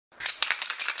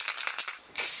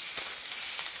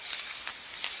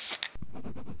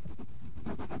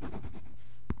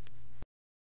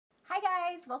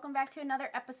guys, welcome back to another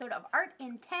episode of Art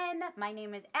in 10. My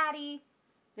name is Addie.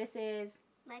 This is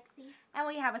Lexi. And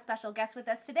we have a special guest with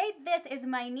us today. This is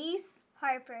my niece,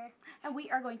 Harper. and we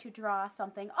are going to draw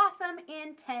something awesome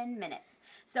in 10 minutes.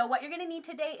 So what you're going to need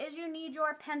today is you need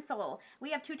your pencil.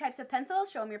 We have two types of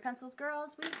pencils. Show them your pencils,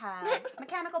 girls. We have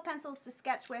mechanical pencils to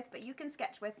sketch with, but you can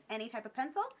sketch with any type of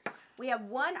pencil. We have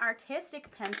one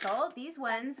artistic pencil. These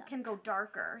ones can go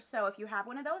darker. So if you have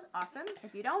one of those, awesome.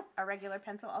 If you don't, a regular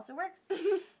pencil also works.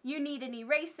 You need an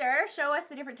eraser. Show us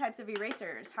the different types of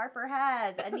erasers. Harper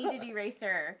has a kneaded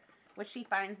eraser, which she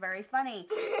finds very funny.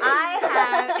 I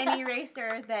have an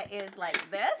eraser that is like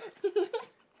this.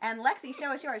 And Lexi,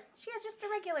 show us yours. She has just a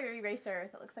regular eraser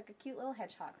that looks like a cute little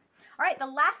hedgehog. All right, the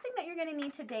last thing that you're going to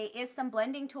need today is some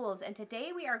blending tools. And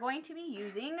today we are going to be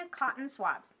using cotton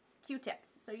swabs, Q-tips.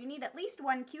 So you need at least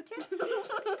one Q-tip.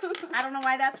 I don't know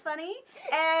why that's funny.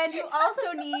 And you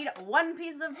also need one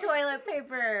piece of toilet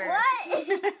paper.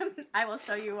 What? I will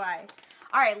show you why.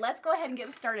 All right, let's go ahead and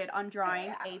get started on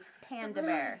drawing a panda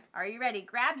bear. Are you ready?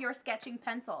 Grab your sketching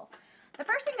pencil. The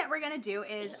first thing that we're going to do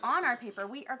is on our paper,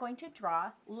 we are going to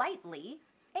draw lightly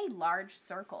a large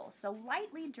circle. So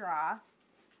lightly draw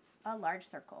a large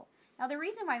circle. Now the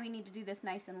reason why we need to do this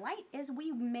nice and light is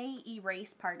we may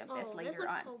erase part of this later this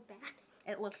looks on. so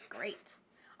bad. It looks great.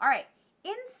 All right,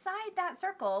 inside that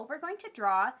circle, we're going to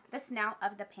draw the snout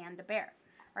of the panda bear.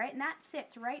 All right, and that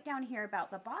sits right down here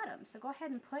about the bottom. So go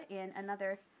ahead and put in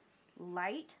another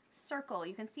light circle.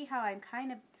 You can see how I'm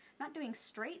kind of not doing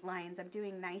straight lines. I'm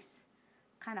doing nice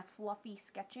kind of fluffy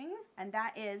sketching, and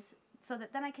that is so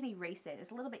that then I can erase it.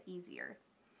 It's a little bit easier.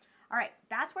 All right,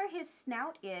 that's where his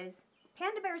snout is.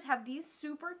 Panda bears have these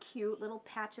super cute little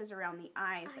patches around the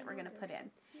eyes that we're going to put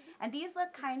in. And these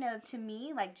look kind of, to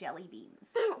me, like jelly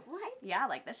beans. What? Yeah,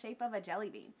 like the shape of a jelly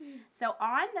bean. So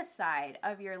on the side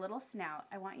of your little snout,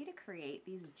 I want you to create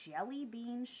these jelly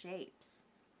bean shapes.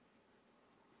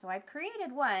 So I've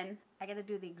created one. I got to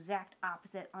do the exact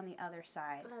opposite on the other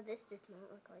side. Oh, this does not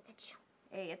look like a jelly.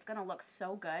 Hey, it's going to look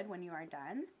so good when you are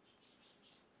done.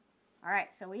 All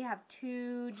right, so we have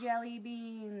two jelly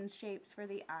bean shapes for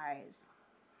the eyes.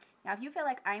 Now, if you feel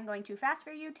like I'm going too fast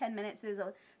for you, 10 minutes is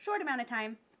a short amount of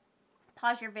time.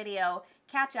 Pause your video,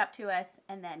 catch up to us,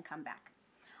 and then come back.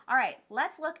 All right,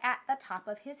 let's look at the top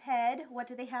of his head. What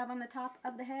do they have on the top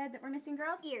of the head that we're missing,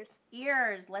 girls? Ears.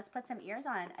 Ears. Let's put some ears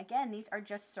on. Again, these are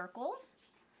just circles.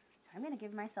 So I'm going to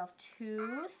give myself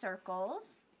two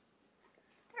circles.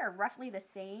 They're roughly the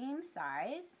same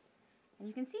size. And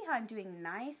you can see how I'm doing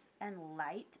nice and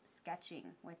light sketching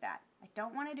with that. I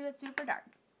don't want to do it super dark.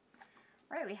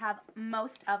 All right, we have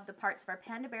most of the parts of our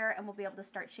panda bear, and we'll be able to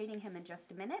start shading him in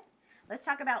just a minute. Let's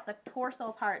talk about the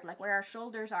torso part, like where our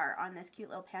shoulders are on this cute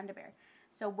little panda bear.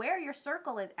 So where your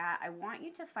circle is at, I want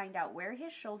you to find out where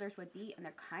his shoulders would be, and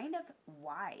they're kind of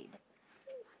wide.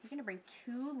 You're going to bring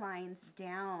two lines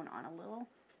down on a little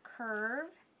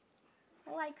curve,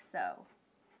 like so.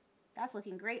 That's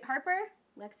looking great, Harper.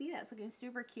 Lexi, that's looking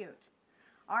super cute.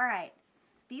 All right,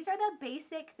 these are the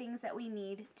basic things that we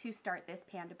need to start this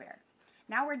panda bear.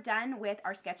 Now we're done with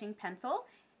our sketching pencil,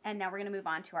 and now we're going to move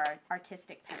on to our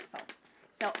artistic pencil.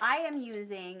 So I am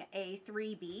using a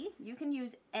 3B. You can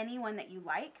use any one that you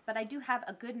like, but I do have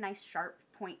a good, nice, sharp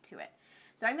point to it.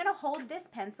 So I'm going to hold this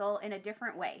pencil in a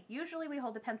different way. Usually we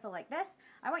hold a pencil like this.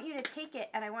 I want you to take it,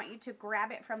 and I want you to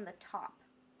grab it from the top,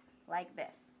 like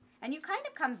this. And you kind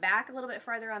of come back a little bit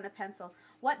farther on the pencil.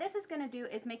 What this is going to do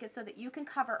is make it so that you can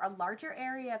cover a larger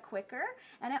area quicker,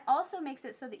 and it also makes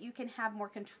it so that you can have more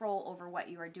control over what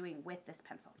you are doing with this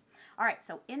pencil. All right,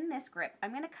 so in this grip, I'm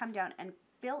going to come down and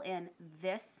fill in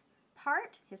this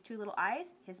part, his two little eyes,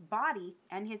 his body,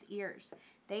 and his ears.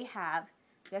 They have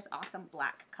this awesome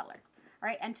black color. All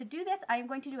right, and to do this, I'm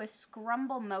going to do a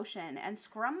scrumble motion, and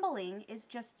scrumbling is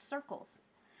just circles.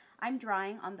 I'm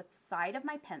drawing on the side of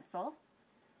my pencil,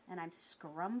 and I'm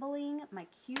scrumbling my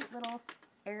cute little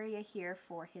area here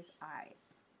for his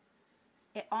eyes.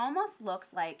 It almost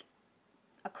looks like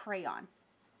a crayon.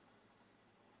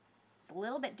 It's a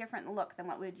little bit different look than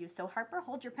what we would use. So Harper,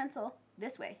 hold your pencil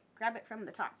this way. Grab it from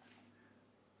the top.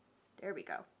 There we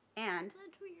go. And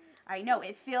That's weird. I know,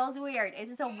 it feels weird. It's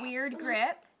just a weird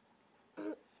grip.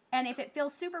 And if it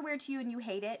feels super weird to you and you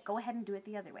hate it, go ahead and do it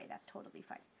the other way. That's totally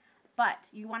fine. But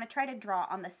you want to try to draw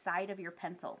on the side of your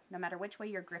pencil, no matter which way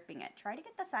you're gripping it. Try to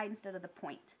get the side instead of the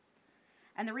point.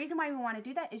 And the reason why we want to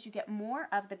do that is you get more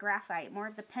of the graphite, more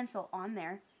of the pencil on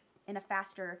there in a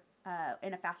faster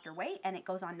way, and it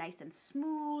goes on nice and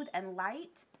smooth and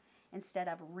light instead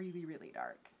of really, really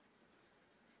dark.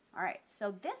 All right,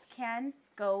 so this can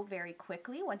go very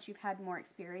quickly once you've had more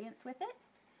experience with it.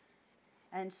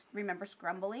 And remember,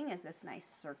 scrumbling is this nice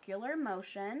circular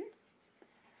motion.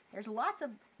 There's lots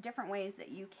of different ways that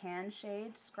you can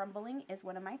shade. Scrumbling is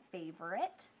one of my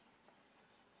favorite.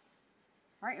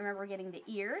 All right, remember we're getting the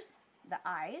ears, the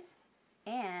eyes,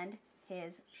 and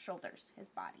his shoulders, his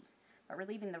body. But we're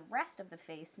leaving the rest of the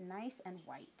face nice and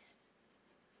white.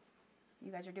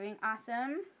 You guys are doing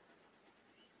awesome.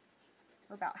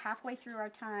 We're about halfway through our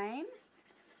time.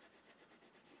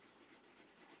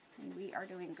 And we are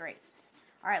doing great.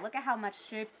 All right, look at how much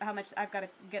I've got to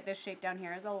get this shape down here.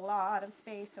 There's a lot of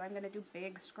space, so I'm going to do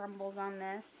big scrumbles on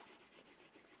this.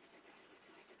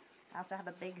 I also have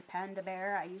a big panda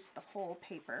bear. I used the whole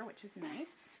paper, which is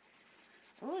nice.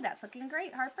 Ooh, that's looking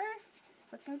great, Harper.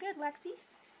 It's looking good, Lexi.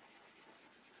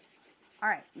 All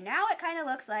right, now it kind of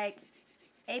looks like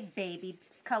a baby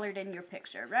colored in your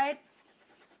picture, right?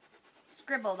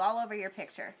 Scribbled all over your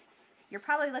picture. You're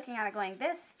probably looking at it going,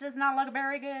 this does not look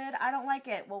very good. I don't like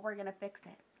it. Well, we're going to fix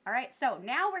it. All right, so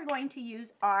now we're going to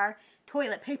use our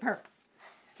toilet paper.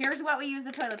 Here's what we use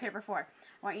the toilet paper for.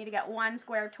 I want you to get one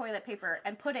square of toilet paper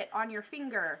and put it on your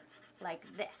finger like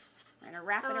this. We're going to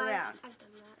wrap it around. I've done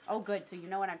that. Oh, good. So you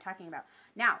know what I'm talking about.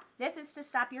 Now, this is to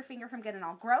stop your finger from getting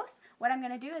all gross. What I'm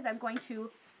going to do is I'm going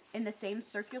to, in the same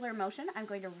circular motion, I'm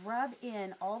going to rub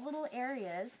in all little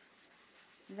areas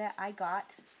that I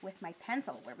got with my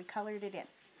pencil where we colored it in.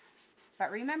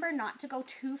 But remember not to go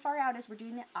too far out as we're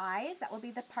doing the eyes. That will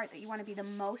be the part that you want to be the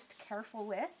most careful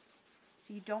with,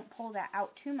 so you don't pull that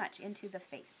out too much into the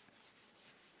face.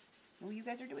 Oh, you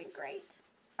guys are doing great.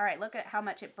 All right, look at how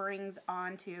much it brings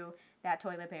onto that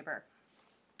toilet paper.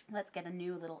 Let's get a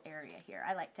new little area here.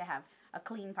 I like to have a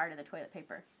clean part of the toilet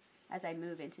paper as I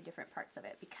move into different parts of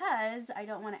it because I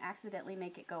don't want to accidentally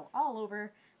make it go all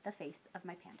over the face of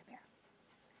my panda bear.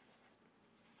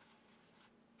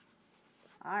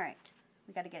 All right,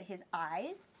 we got to get his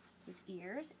eyes, his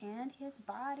ears, and his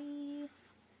body.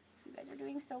 You guys are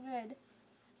doing so good.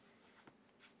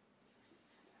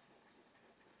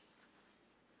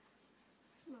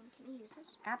 Mom, can I use this?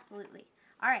 Absolutely.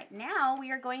 All right, now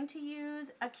we are going to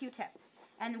use a Q-tip.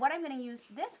 And what I'm going to use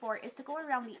this for is to go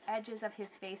around the edges of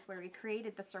his face where we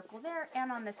created the circle there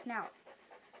and on the snout.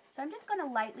 So I'm just going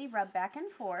to lightly rub back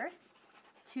and forth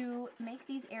to make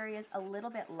these areas a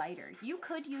little bit lighter. You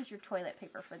could use your toilet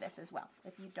paper for this as well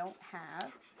if you don't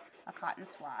have a cotton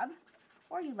swab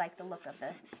or you like the look of the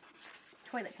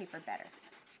toilet paper better.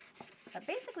 But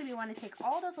basically we want to take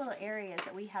all those little areas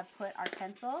that we have put our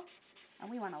pencil and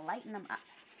we want to lighten them up.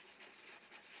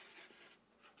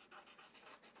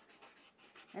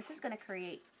 This is going to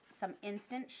create some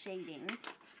instant shading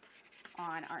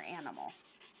on our animal.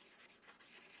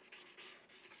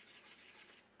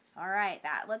 All right,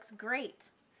 that looks great.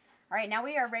 All right, now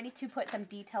we are ready to put some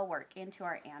detail work into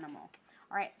our animal.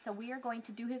 All right, so we are going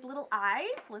to do his little eyes.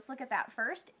 Let's look at that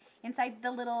first. Inside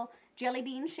the little jelly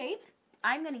bean shape,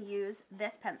 I'm going to use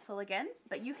this pencil again,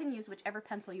 but you can use whichever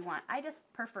pencil you want. I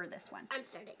just prefer this one. I'm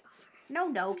starting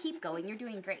off. No, keep going. You're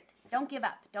doing great. Don't give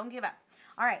up. Don't give up.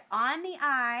 All right, on the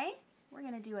eye, we're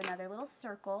going to do another little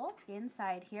circle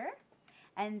inside here.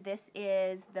 And this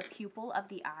is the pupil of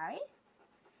the eye.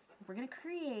 We're going to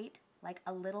create like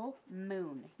a little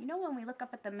moon. You know when we look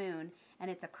up at the moon and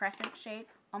it's a crescent shape,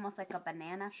 almost like a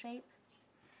banana shape?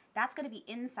 That's going to be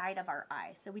inside of our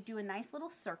eye. So we do a nice little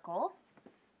circle.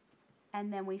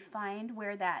 And then we find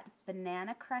where that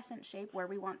banana crescent shape, where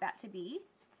we want that to be.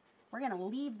 We're going to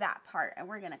leave that part and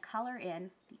we're going to color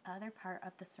in the other part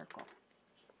of the circle.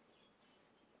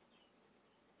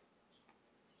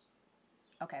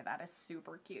 Okay, that is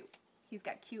super cute. He's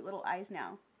got cute little eyes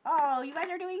now. Oh, you guys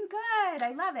are doing good.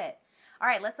 I love it. All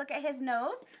right, let's look at his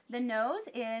nose. The nose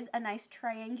is a nice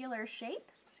triangular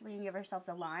shape. So we're going to give ourselves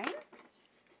a line.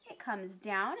 It comes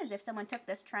down as if someone took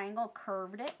this triangle,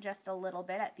 curved it just a little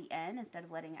bit at the end instead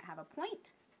of letting it have a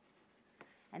point.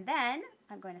 And then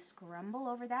I'm going to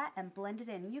scrumble over that and blend it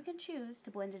in. You can choose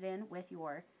to blend it in with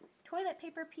your toilet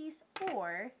paper piece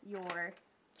or your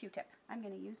Q-tip. I'm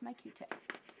going to use my Q-tip.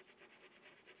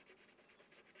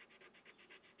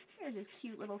 Here's his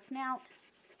cute little snout,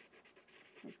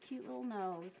 his cute little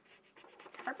nose.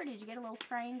 Harper, did you get a little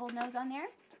triangle nose on there?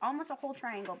 Almost a whole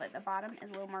triangle, but the bottom is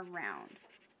a little more round.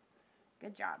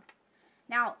 Good job.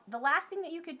 Now, the last thing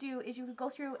that you could do is you could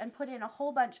go through and put in a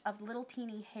whole bunch of little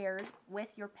teeny hairs with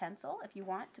your pencil if you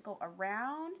want to go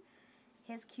around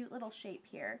his cute little shape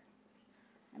here.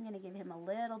 I'm going to give him a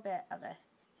little bit of a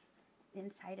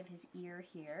inside of his ear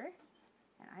here,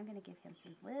 and I'm going to give him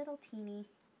some little teeny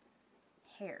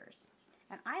hairs.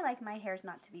 And I like my hairs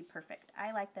not to be perfect.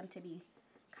 I like them to be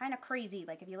kind of crazy,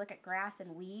 like if you look at grass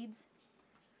and weeds,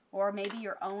 or maybe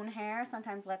your own hair.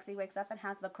 Sometimes Lexi wakes up and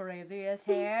has the craziest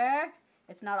hair.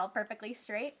 It's not all perfectly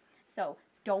straight. So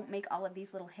don't make all of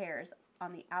these little hairs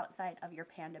on the outside of your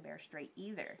panda bear straight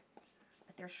either.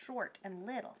 But they're short and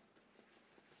little.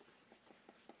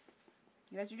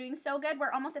 You guys are doing so good.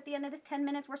 We're almost at the end of this 10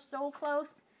 minutes. We're so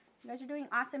close. You guys are doing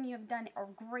awesome. You have done a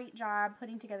great job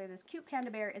putting together this cute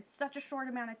panda bear in such a short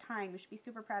amount of time. You should be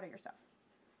super proud of yourself.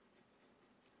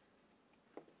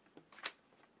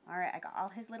 All right, I got all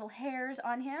his little hairs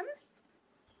on him.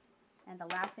 And the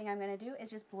last thing I'm going to do is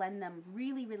just blend them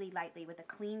really, really lightly with a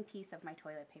clean piece of my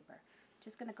toilet paper.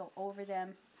 Just going to go over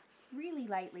them really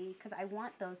lightly because I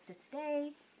want those to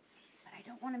stay, but I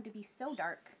don't want them to be so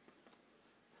dark.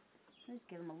 Just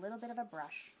give them a little bit of a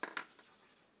brush.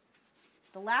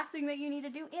 The last thing that you need to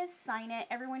do is sign it.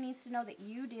 Everyone needs to know that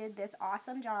you did this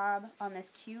awesome job on this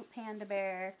cute panda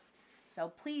bear.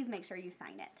 So please make sure you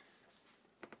sign it.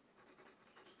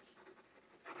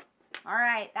 All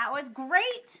right, that was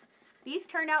great. These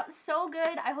turned out so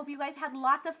good. I hope you guys had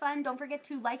lots of fun. Don't forget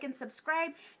to like and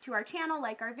subscribe to our channel,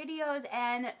 like our videos,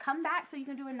 and come back so you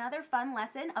can do another fun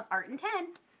lesson of Art in 10.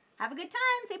 Have a good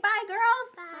time. Say bye,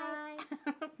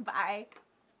 girls. Bye. Bye.